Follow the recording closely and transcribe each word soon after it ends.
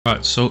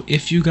Alright, so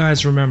if you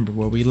guys remember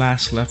where we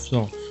last left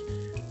off,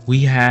 we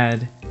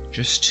had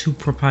just 2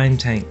 propane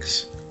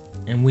tanks,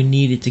 and we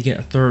needed to get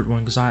a third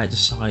one because I had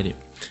decided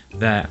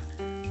that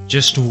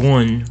just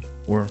 1,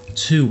 or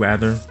 2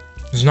 rather,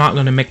 is not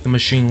going to make the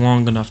machine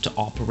long enough to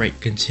operate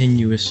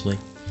continuously.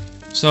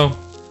 So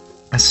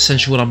that's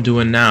essentially what I'm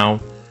doing now.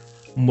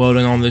 I'm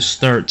welding on this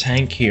 3rd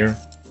tank here.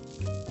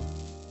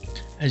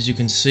 As you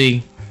can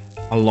see,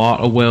 a lot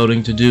of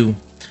welding to do.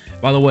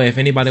 By the way, if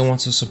anybody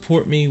wants to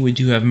support me, we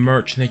do have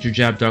merch,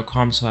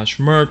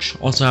 Naturejab.com/merch.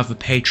 Also have a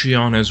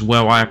Patreon as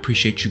well. I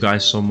appreciate you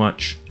guys so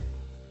much.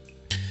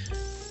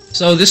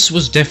 So this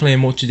was definitely a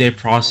multi-day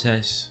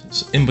process.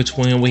 So in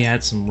between we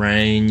had some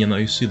rain,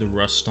 you see the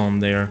rust on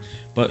there.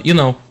 But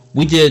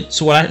we did,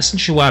 so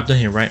essentially what I've done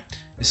here, right,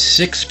 is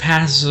 6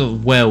 passes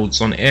of welds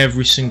on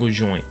every single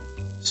joint.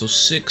 So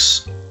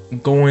 6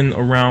 going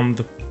around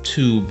the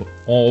tube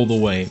all the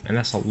way, and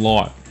that's a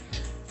lot.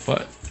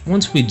 But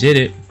once we did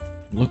it,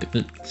 look at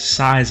the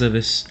size of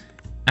this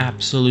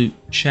absolute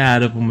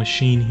chad of a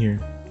machine here.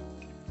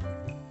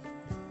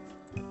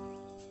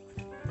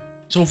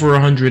 It's over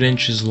 100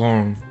 inches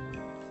long.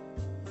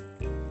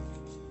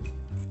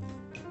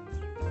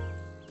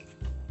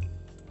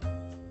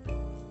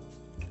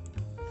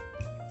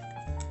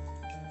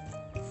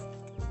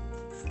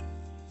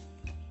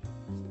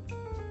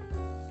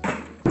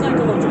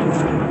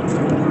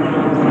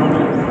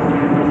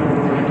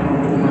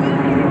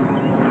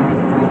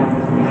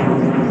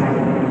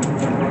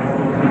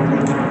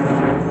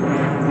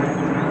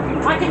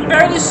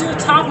 Barely see the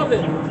top of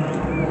it.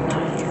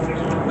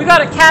 We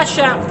got a cash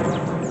out.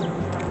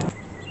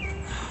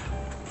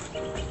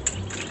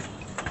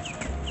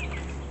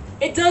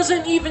 It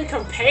doesn't even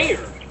compare.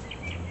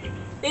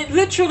 It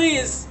literally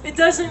is. It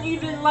doesn't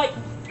even like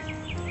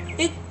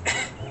it.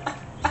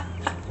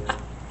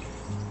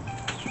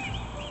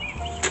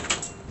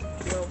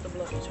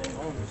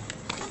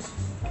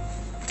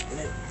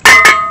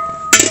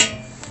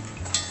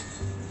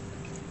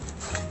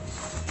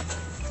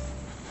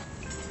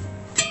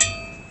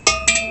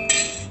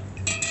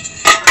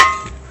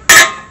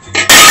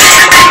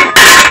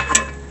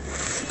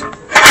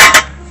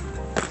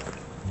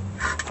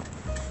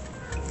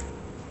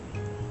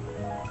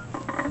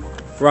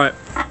 Right.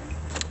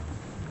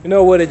 You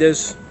know what it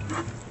is.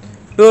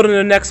 Building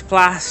the next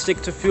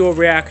plastic to fuel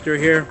reactor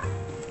here.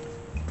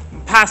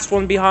 Past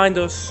one behind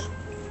us.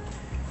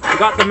 We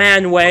got the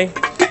manway,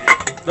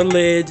 the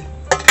lid,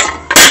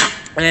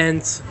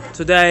 and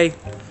today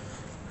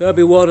we'll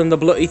be welding the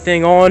bloody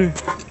thing on.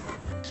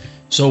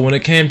 So when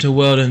it came to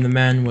welding the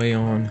manway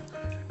on,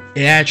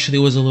 it actually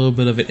was a little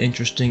bit of an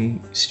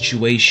interesting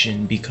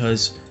situation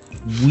because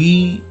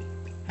we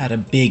had a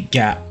big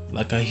gap,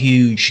 like a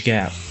huge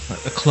gap,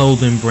 like a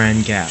clothing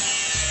brand gap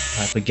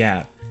type of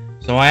gap.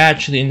 So I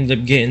actually ended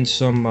up getting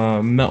some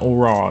metal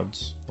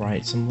rods,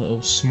 right? Some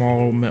little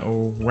small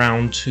metal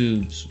round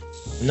tubes.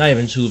 Not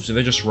even tubes,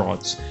 they're just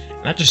rods.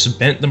 And I just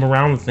bent them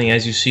around the thing,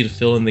 as you see, to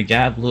fill in the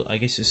gap. Look, I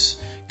guess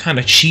it's kind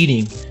of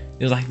cheating.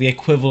 It's like the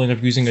equivalent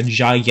of using a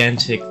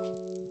gigantic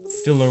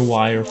filler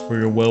wire for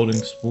your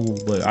welding spool.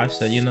 But I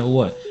said, you know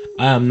what?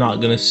 I am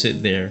not gonna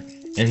sit there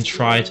and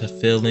try to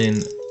fill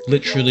in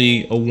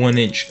literally a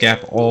 1-inch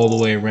gap all the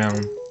way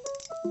around,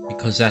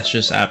 because that's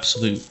just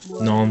absolute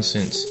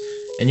nonsense.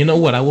 And you know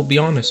what, I will be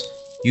honest,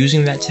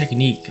 using that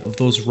technique of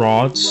those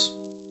rods,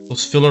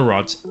 those filler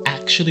rods,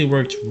 actually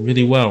worked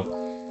really well.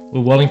 The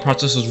welding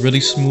process was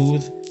really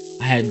smooth.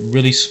 I had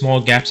really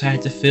small gaps I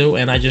had to fill,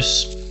 and I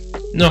just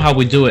know how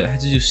we do it. I had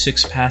to do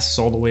 6 passes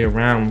all the way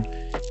around.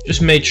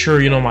 Just made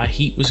sure, my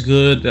heat was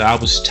good, that I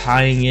was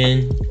tying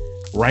in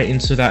right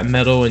into that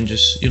metal, and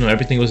just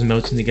everything was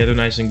melting together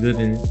nice and good,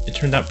 and it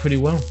turned out pretty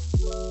well.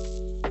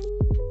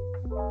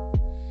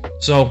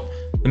 So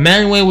the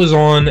manway was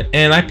on,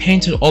 and I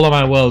painted all of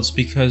my welds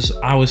because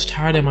I was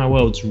tired of my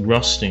welds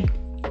rusting.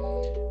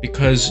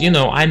 Because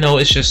I know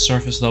it's just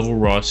surface level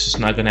rust, it's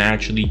not gonna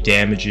actually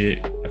damage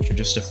it after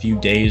just a few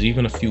days,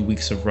 even a few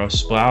weeks of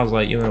rust. But I was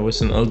like,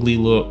 it's an ugly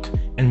look,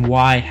 and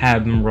why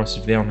have them rust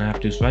if they don't have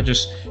to? So I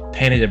just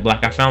painted it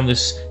black. I found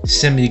this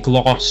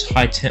semi-gloss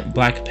high temp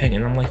black paint,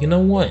 and I'm like, you know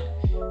what,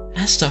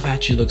 that stuff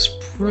actually looks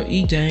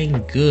pretty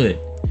dang good.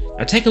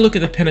 Now take a look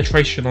at the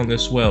penetration on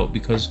this weld,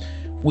 because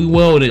we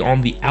welded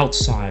on the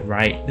outside,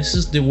 right? This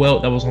is the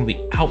weld that was on the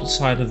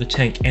outside of the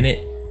tank, and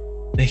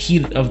the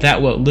heat of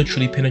that weld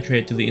literally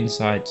penetrated to the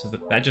inside. So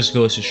that just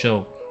goes to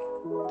show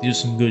these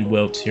are some good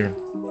welds here.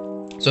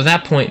 So at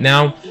that point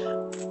now,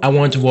 I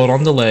wanted to weld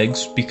on the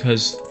legs,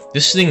 because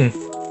this thing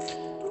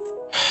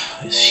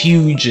is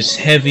huge, it's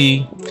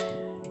heavy,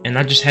 and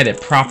I just had it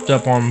propped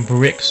up on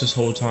bricks this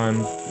whole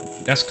time.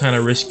 That's kind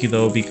of risky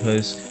though,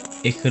 because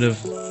it could have,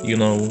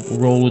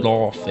 rolled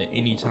off at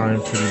any time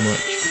pretty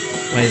much.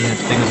 I didn't have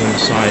things on the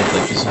side,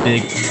 like this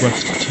big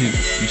rusted tube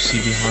you see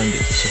behind it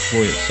to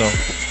support it.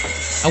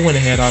 So I went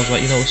ahead, I was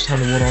like, it's time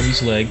to weld on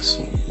these legs.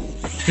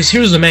 Because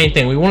here's the main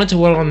thing, we wanted to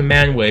weld on the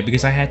manway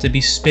because I had to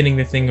be spinning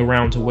the thing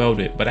around to weld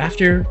it. But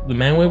after the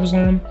manway was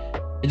on,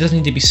 it doesn't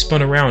need to be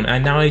spun around. I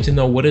now need to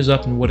know what is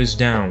up and what is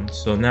down.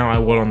 So now I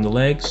weld on the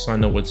legs, so I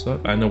know what's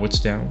up, I know what's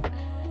down.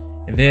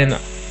 And then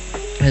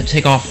I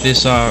take off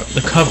this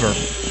the cover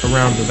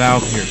around the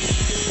valve here.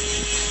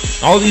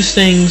 All these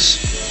things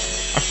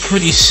are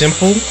pretty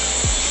simple.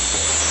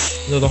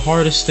 You know, the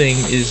hardest thing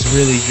is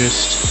really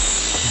just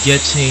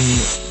getting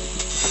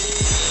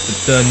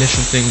the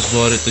initial things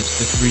welded, the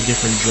 3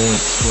 different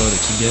joints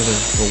welded together.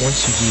 But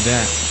once you do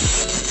that,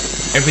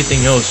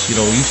 everything else, you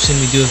know, you've seen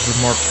me do this with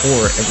Mark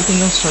IV, everything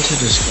else starts to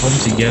just come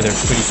together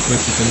pretty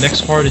quickly. The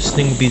next hardest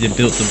thing would be to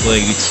build the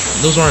blades.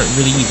 Those aren't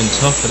really even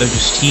tough, but they're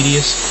just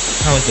tedious.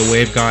 Kind of like the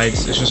wave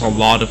guides. It's just a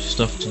lot of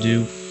stuff to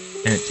do,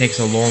 and it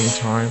takes a long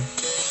time.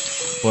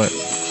 But,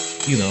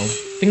 you know,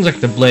 things like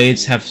the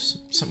blades have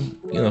some,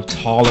 you know,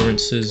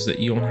 tolerances that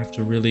you don't have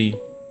to really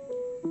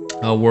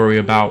worry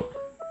about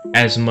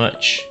as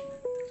much,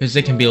 because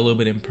they can be a little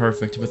bit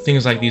imperfect. But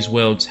things like these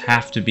welds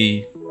have to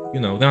be, you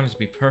know, they don't have to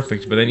be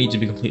perfect, but they need to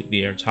be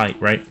completely airtight,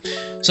 right?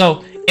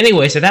 So,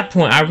 anyways, at that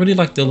point, I really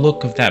like the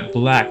look of that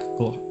black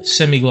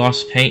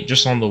semi-gloss paint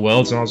just on the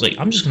welds, and I was like,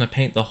 I'm just gonna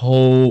paint the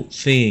whole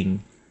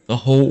thing, the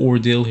whole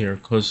ordeal here,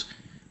 because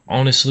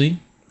honestly,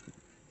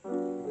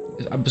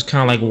 I was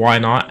kind of like, why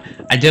not?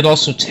 I did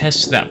also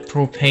test that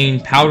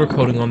propane powder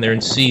coating on there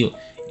and see,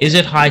 is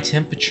it high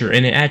temperature?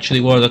 And it actually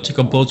was. I took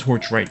a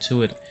blowtorch right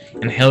to it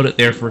and held it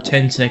there for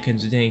 10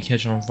 seconds. It didn't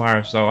catch on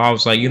fire. So I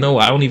was like, you know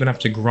what? I don't even have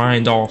to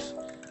grind off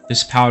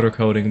this powder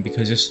coating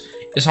because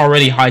it's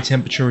already high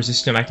temperature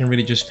resistant. I can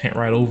really just paint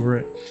right over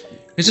it.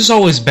 It's just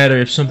always better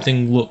if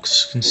something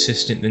looks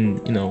consistent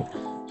than, you know,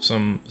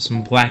 some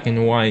black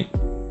and white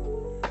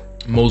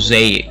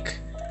mosaic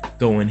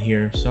going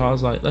here. So I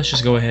was like, let's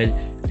just go ahead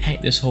and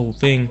paint this whole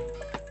thing.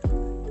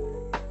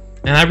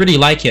 And I really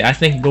like it. I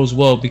think it goes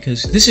well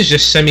because this is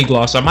just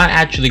semi-gloss. I might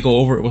actually go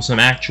over it with some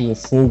actual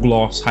full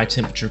gloss high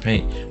temperature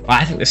paint. But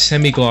I think the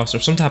semi-gloss or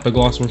some type of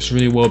gloss works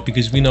really well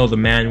because we know the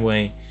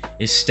manway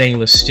is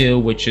stainless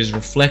steel, which is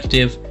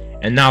reflective,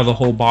 and now the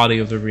whole body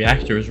of the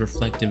reactor is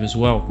reflective as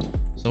well.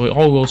 So it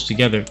all goes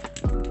together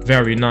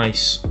very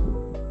nice.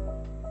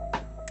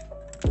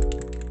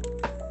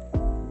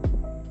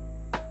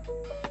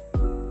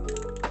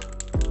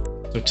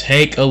 So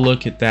take a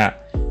look at that.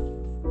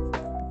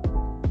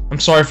 I'm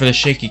sorry for the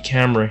shaky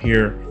camera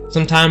here.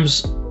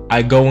 Sometimes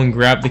I go and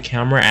grab the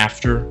camera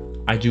after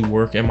I do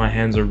work and my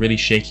hands are really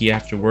shaky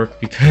after work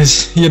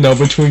because, you know,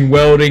 between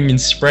welding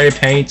and spray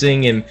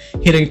painting and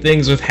hitting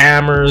things with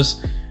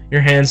hammers,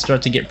 your hands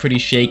start to get pretty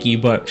shaky.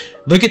 But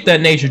look at that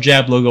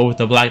Naturejab logo with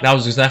the black. That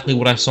was exactly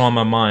what I saw in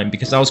my mind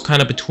because I was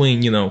kind of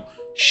between, you know,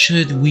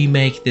 should we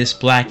make this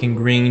black and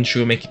green? Should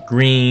we make it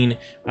green?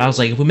 But I was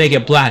like, if we make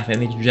it black, that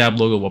Naturejab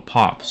logo will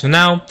pop. So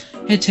now,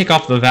 I had to take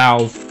off the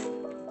valve.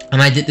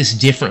 And I did this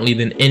differently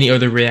than any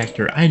other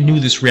reactor. I knew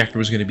this reactor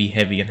was going to be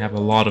heavy and have a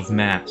lot of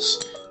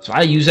mass. So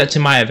I used that to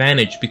my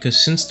advantage because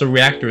since the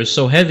reactor is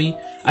so heavy,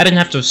 I didn't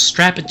have to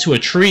strap it to a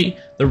tree.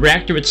 The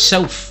reactor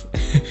itself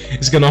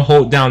is going to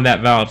hold down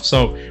that valve.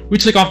 So we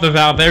took off the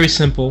valve, very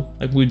simple,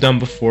 like we've done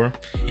before.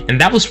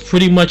 And that was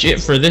pretty much it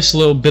for this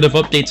little bit of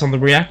updates on the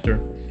reactor.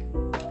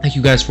 Thank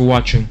you guys for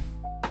watching.